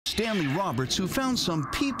Stanley Roberts, who found some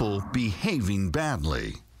people behaving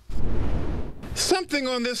badly. Something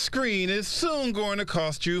on this screen is soon going to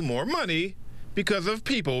cost you more money because of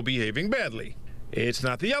people behaving badly. It's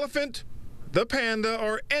not the elephant, the panda,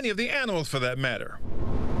 or any of the animals for that matter.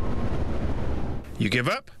 You give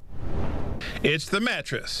up? It's the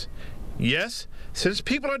mattress. Yes, since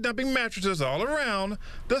people are dumping mattresses all around,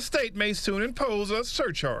 the state may soon impose a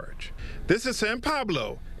surcharge. This is San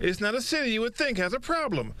Pablo. It's not a city you would think has a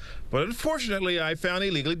problem, but unfortunately I found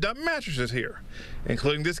illegally dumped mattresses here,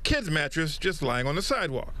 including this kid's mattress just lying on the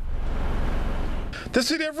sidewalk. The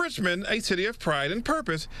city of Richmond, a city of pride and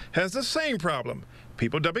purpose, has the same problem.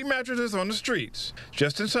 People dumping mattresses on the streets.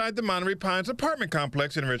 Just inside the Monterey Pines apartment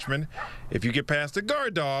complex in Richmond, if you get past the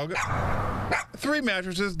guard dog, 3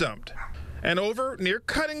 mattresses dumped. And over near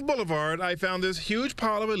Cutting Boulevard, I found this huge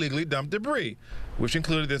pile of illegally dumped debris, which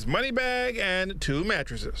included this money bag and 2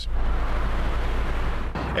 mattresses.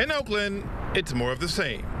 In Oakland, it's more of the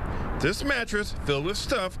same. This mattress, filled with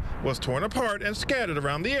stuff, was torn apart and scattered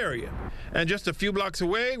around the area. And just a few blocks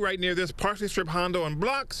away, right near this partially stripped Hondo and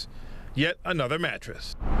blocks, yet another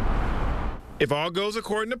mattress. If all goes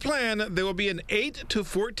according to plan, there will be an $8 to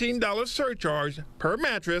 $14 surcharge per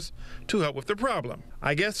mattress to help with the problem.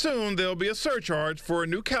 I guess soon there'll be a surcharge for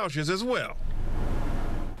new couches as well.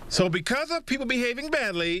 So because of people behaving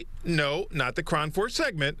badly, no, not the Cronford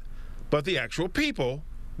segment, but the actual people,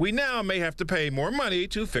 we now may have to pay more money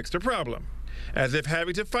to fix the problem, as if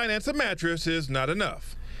having to finance a mattress is not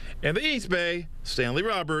enough. In the East Bay, Stanley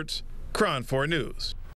Roberts, Cronford News.